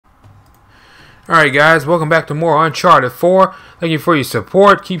Alright guys, welcome back to more Uncharted 4. Thank you for your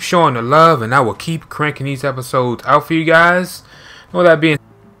support. Keep showing the love and I will keep cranking these episodes out for you guys. With that being...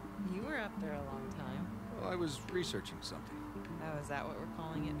 You were up there a long time. Well, I was researching something. Oh, is that what we're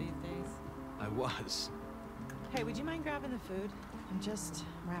calling it these days? I was. Hey, would you mind grabbing the food? I'm just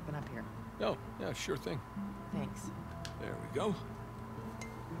wrapping up here. Oh, yeah, sure thing. Thanks. There we go.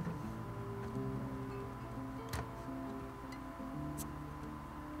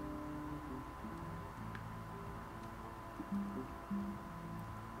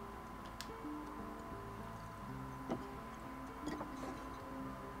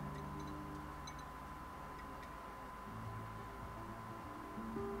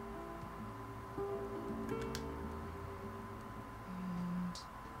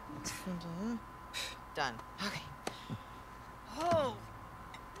 Done. Okay. Oh.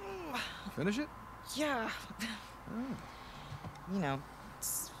 Finish it? Yeah. You know,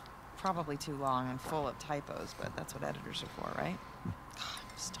 it's probably too long and full of typos, but that's what editors are for, right? God,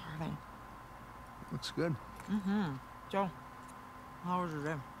 I'm starving. Looks good. Mm-hmm. Joe, how was your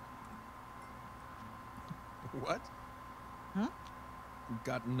day? What? Hmm?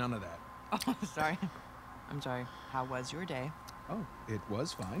 Got none of that. Oh, sorry. I'm sorry. How was your day? Oh, it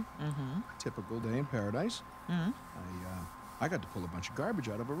was fine. Mm-hmm. Typical day in paradise. Mm-hmm. I got to pull a bunch of garbage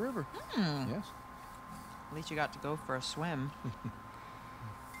out of a river. Mm. Yes. At least you got to go for a swim. Did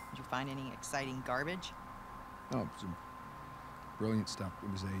you find any exciting garbage? Oh, some brilliant stuff. It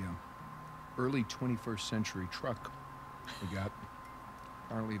was a early 21st century truck we got.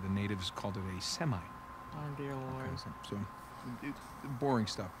 Apparently the natives called it a semi. Oh, dear Lord. So boring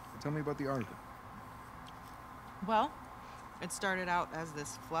stuff. Tell me about the article. Well, it started out as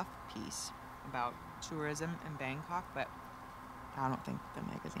this fluff piece about tourism in Bangkok, but I don't think the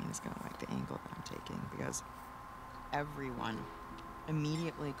magazine is going to like the angle that I'm taking because everyone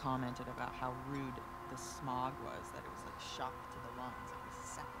immediately commented about how rude the smog was, that it was like shock to the lungs every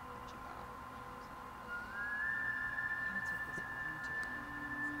second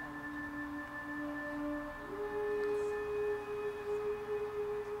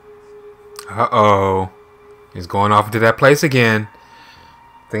that you got. Uh-oh. He's going off into that place again.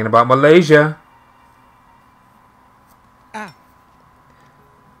 Thinking about Malaysia. Ah.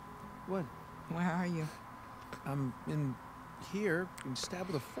 What? Where are you? I'm in here, being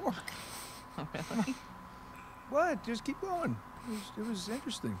stabbed with a fork. Oh, really? What? Just keep going. It was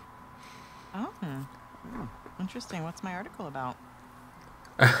interesting. Oh, Yeah. interesting. What's my article about?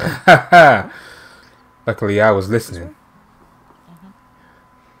 Luckily, I was listening.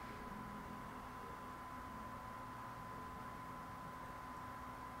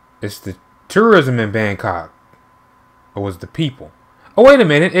 It's the tourism in Bangkok. Or was the people? Oh, wait a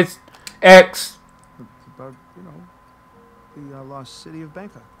minute. It's X. It's about, the lost city of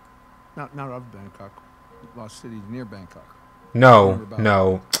Bangkok. Not of Bangkok. Lost city near Bangkok. No.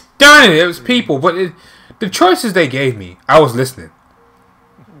 Darn it, it was people. But the choices they gave me, I was listening.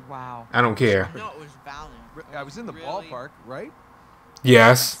 Wow. I don't care. I know it was valiant. I was in the ballpark, right?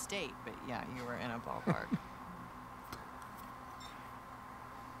 Yes. State, but yeah, you were in a ballpark.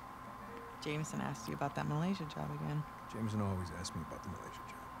 Jameson asked you about that Malaysia job again. Jameson always asks me about the Malaysia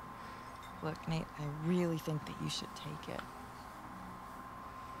job. Look, Nate, I really think that you should take it.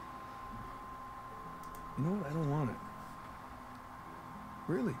 You know what? I don't want it.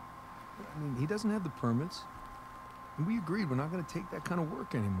 Really. I mean, he doesn't have the permits. And we agreed we're not going to take that kind of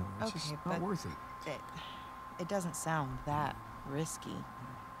work anymore. It's just not worth it. It doesn't sound that risky.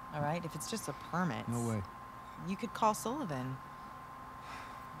 All right? If it's just a permit. No way. You could call Sullivan.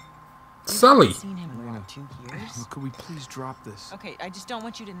 Sully. You've seen him in about 2 years. Could we please drop this? Okay, I just don't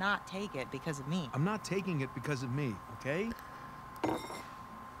want you to not take it because of me. I'm not taking it because of me, okay? I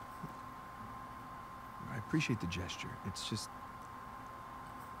appreciate the gesture. It's just...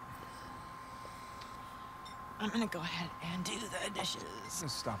 I'm gonna go ahead and do the dishes.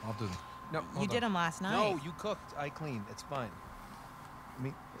 Stop, I'll do them. No, You did them last night. No, you cooked. I cleaned. It's fine. I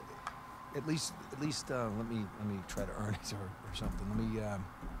mean, at least, let me try to earn it or something. Let me,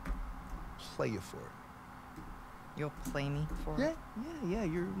 play you for it. You'll play me for it? Yeah,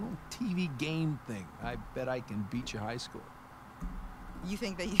 your little TV game thing. I bet I can beat your high score. You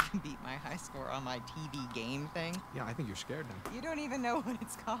think that you can beat my high score on my TV game thing? Yeah, I think you're scared now. You don't even know what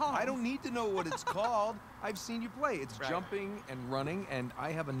it's called. I don't need to know what it's called. I've seen you play. It's right. Jumping and running, and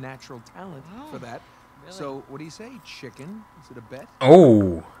I have a natural talent for that. Really? So, what do you say, chicken? Is it a bet?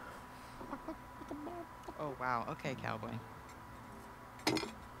 Oh. Oh, wow. Okay, cowboy.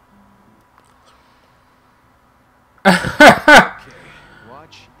 Okay,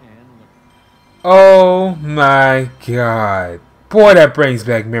 watch and learn. Oh my God. Boy, that brings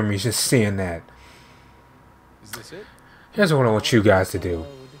back memories just seeing that. Is this it? Here's what I want you guys to do.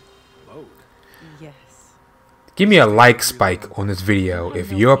 Load. Yes. Give me a like spike on this video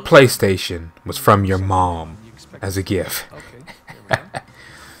if your PlayStation was from your mom as a gift. Okay, there we go.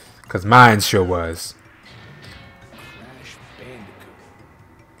 Because mine sure was. Crash Bandicoot.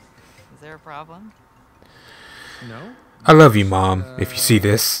 Is there a problem? No? I love you, Mom, if you see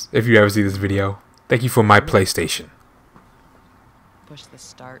this. If you ever see this video. Thank you for my PlayStation. Push the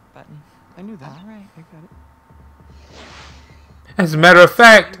start button. I knew that. All right. I got it. As a matter of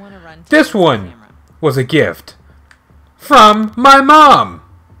fact, You wanna run this towards the one camera. was a gift from my mom.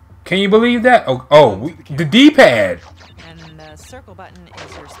 Can you believe that? The D-pad. And the circle button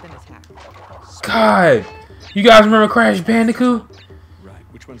is your spin attack. God, you guys remember Crash Bandicoot? Right.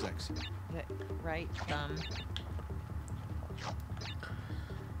 Which one's X? The right thumb.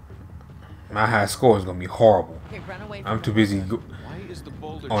 My high score is gonna be horrible. Okay, run away from I'm the too busy boulder. Why is the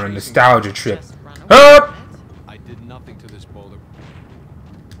boulder on a chasing nostalgia trip. Just run away Up! from it. I did nothing to this boulder.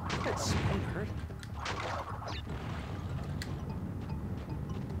 That spin hurt.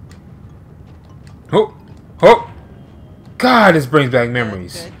 Oh, oh! God, this brings back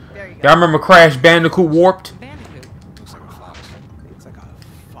memories. Good. There you go. Y'all remember Crash Bandicoot Warped? Bandicoot. Looks like a fox. It's like a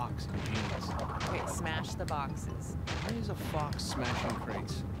fox in jeans. Wait, smash the boxes. Why is a fox smashing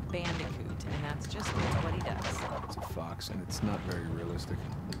crates? Bandicoot, and that's just what he does. It's a fox, and it's not very realistic.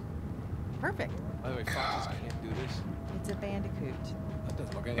 Perfect. By the way, foxes can't do this. It's a bandicoot. That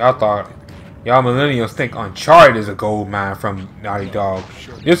doesn't look anything Y'all like thought, Bandicoot. y'all millennials think Uncharted is a gold mine from Naughty Dog.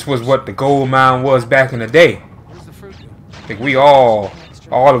 This was what the gold mine was back in the day. What does the fruit do? I think we all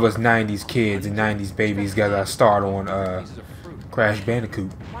of us 90s kids and 90s babies got our start on Pieces of fruit. Crash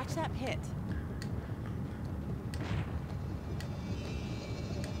Bandicoot. Watch that pit.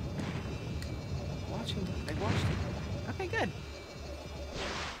 Watch him. I watched him. Okay, good.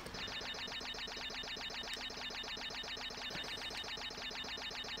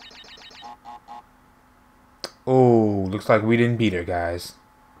 Oh, looks like we didn't beat her, guys.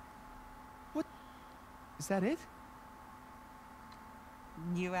 Is that it?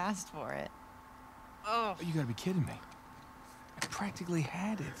 You asked for it. Oh. Oh, you gotta be kidding me. I practically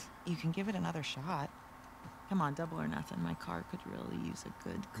had it. You can give it another shot. Come on, double or nothing. My car could really use a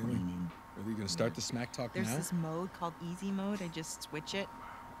good Really? cleaning. Are you gonna start the smack talk There's now? this mode called easy mode. I just switch it.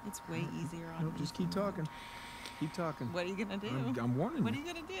 It's way easier on Nope, just easy keep mode. talking. Keep talking. What are you gonna do? I'm warning What are you.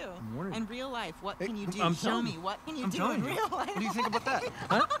 you gonna do? I'm warning In real life, what Hey, can you do? I'm Show telling me. you. What can you I'm do telling in you. real life? What do you think about that?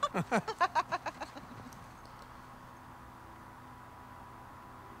 Huh?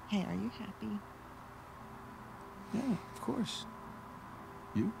 Hey, are you happy? Yeah, of course.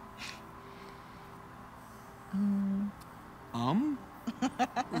 You?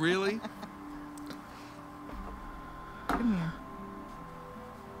 Really? Come here.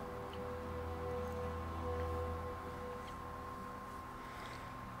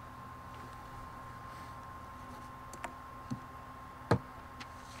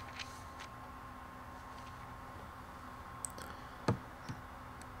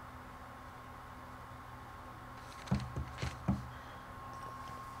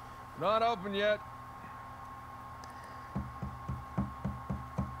 Not open yet.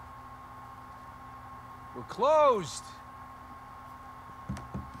 We're closed.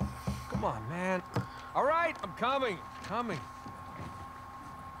 Come on, man. All right, I'm coming. Coming.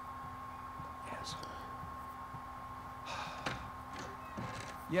 Asshole.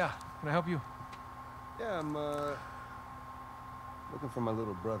 Yeah, can I help you? Yeah, I'm looking for my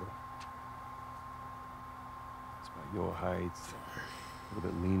little brother. It's about your height, a little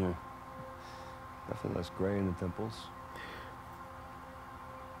bit leaner, definitely less gray in the temples.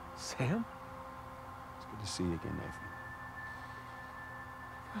 Sam? It's good to see you again, Nathan.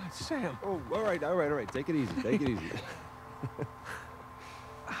 God, Sam. Oh, all right. Take it easy. Take it easy.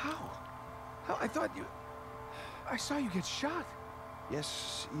 How? How? I thought you... I saw you get shot.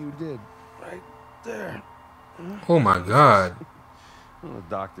 Yes, you did. Right there. Oh my God. Well, the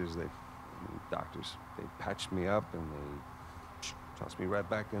doctors, they patched me up and they tossed me right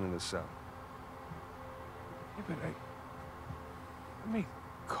back into the cell. Yeah, but I made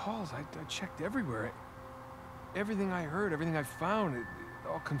calls. I checked everywhere. Everything I heard, everything I found, it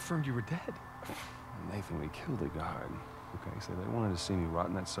all confirmed you were dead. Nathan, we killed a guard. Okay, so they wanted to see me rot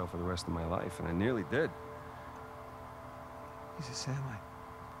in that cell for the rest of my life, and I nearly did. Jesus, Sam,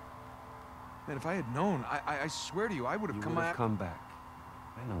 man, if I had known, I swear to you, I would have You come would have out. come back.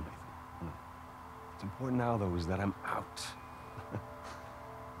 I know, Nathan. I know. What's important now, though, is that I'm out.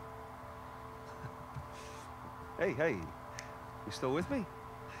 Hey, you still with me?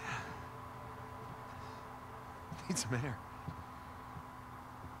 Need some air.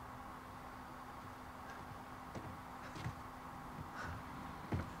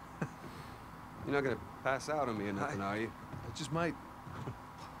 You're not gonna pass out on me or nothing, are you? I just might.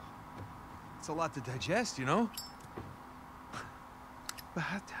 It's a lot to digest, you know? But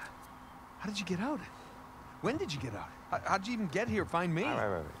how did you get out? When did you get out? How'd you even get here? Find me? All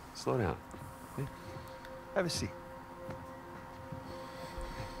right. Slow down. Okay? Have a seat.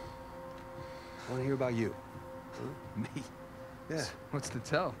 I want to hear about you. Me? Yeah. What's to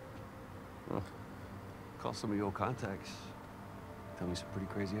tell? Well, call some of your old contacts. Tell me some pretty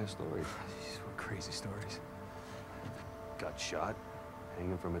crazy-ass stories. Jeez, what crazy stories. Got shot,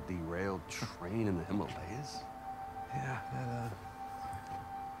 hanging from a derailed train in the Himalayas. Yeah,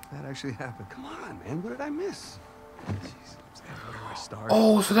 that actually happened. Come on, man. What did I miss? Jeez, where do I start?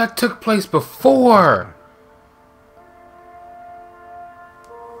 Oh, so that took place before.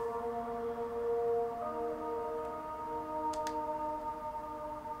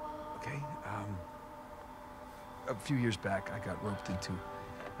 Okay, a few years back, I got roped into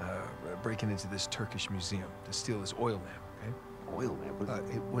breaking into this Turkish museum to steal this oil lamp, okay? Oil lamp?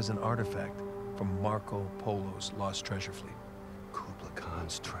 It was an artifact from Marco Polo's lost treasure fleet. Kublai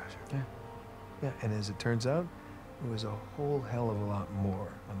Khan's treasure. Yeah, and as it turns out, there was a whole hell of a lot more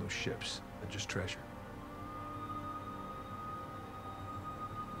on those ships than just treasure.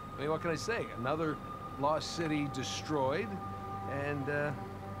 I mean, what can I say? Another lost city destroyed, and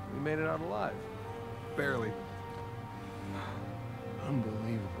we made it out alive. Barely.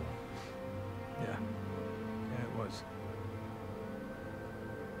 Unbelievable. Yeah, it was.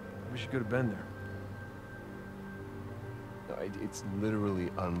 I wish you could have been there. No, it's literally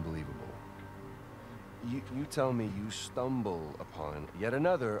unbelievable. You tell me you stumble upon yet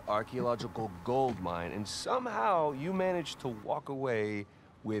another archaeological gold mine, and somehow you manage to walk away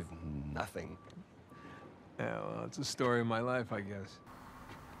with nothing. Yeah, well, it's a story of my life, I guess.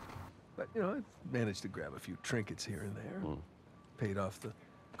 But, you know, I managed to grab a few trinkets here and there. Paid off the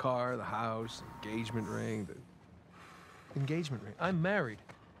car, the house, engagement ring, the engagement ring. I'm married.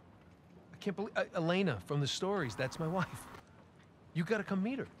 I can't believe... Elena from the stories, that's my wife. You gotta come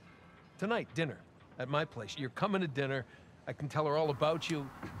meet her. Tonight, dinner. At my place. You're coming to dinner. I can tell her all about you.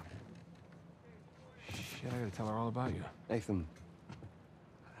 Shit, I gotta tell her all about you. Nathan,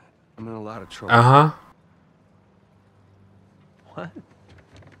 I'm in a lot of trouble. Uh-huh. What? What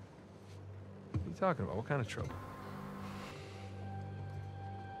are you talking about? What kind of trouble?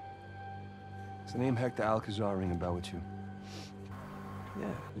 Does the name Hector Alcazar ring a bell with you?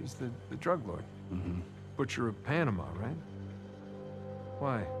 Yeah, he's the drug lord. Mm-hmm. Butcher of Panama, right?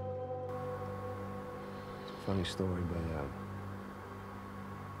 Why? It's a funny story,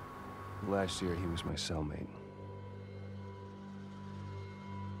 but last year he was my cellmate.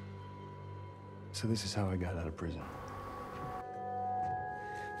 So this is how I got out of prison.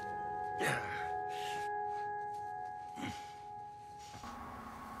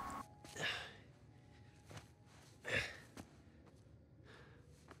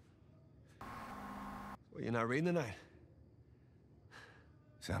 Well, you're not reading tonight?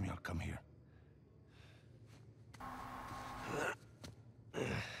 Samuel, come here.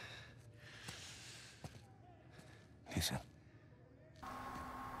 Listen.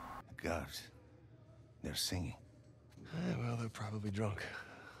 The guards, they're singing. Well, they're probably drunk.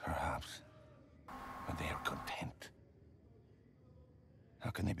 Perhaps. But they are content.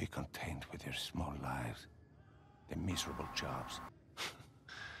 How can they be content with their small lives? Their miserable jobs?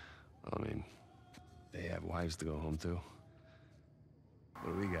 I mean, they have wives to go home to.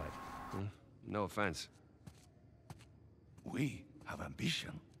 What do we got? Huh? No offense. We have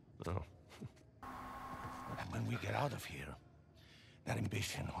ambition. Oh. And when we get out of here, that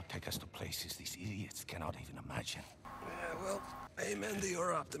ambition will take us to places these idiots cannot even imagine. Yeah, well, amen to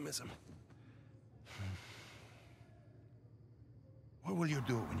your optimism. What will you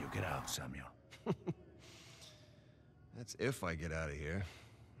do when you get out, Samuel? That's if I get out of here.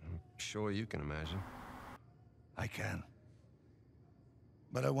 I'm sure you can imagine. I can.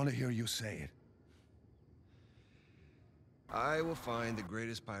 But I want to hear you say it. I will find the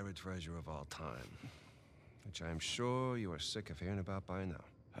greatest pirate treasure of all time, which I'm sure you are sick of hearing about by now.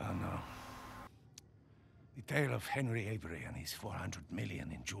 Oh, no. The tale of Henry Avery and his 400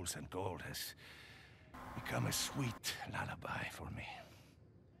 million in jewels and gold has become a sweet lullaby for me.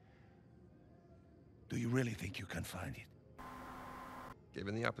 Do you really think you can find it?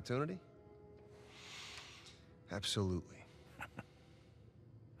 Given the opportunity? Absolutely.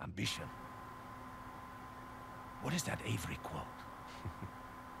 Ambition. What is that Avery quote?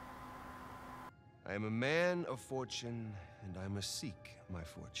 I am a man of fortune, and I must seek my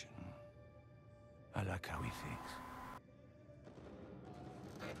fortune. I like how he thinks.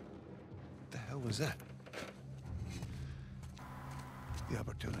 What the hell was that? The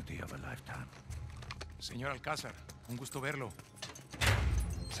opportunity of a lifetime. Señor Alcázar, un gusto verlo.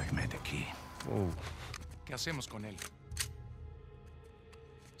 Sáqueme de aquí. Oh. ¿Qué hacemos con él?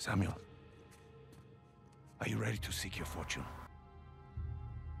 Samuel, are you ready to seek your fortune?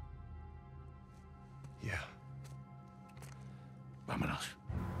 Yeah. Vámonos.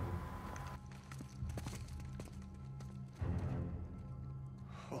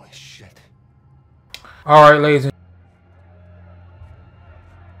 Holy shit. All right, ladies and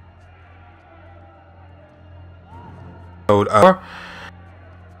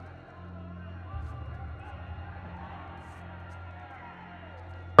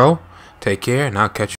take care, and I'll catch you.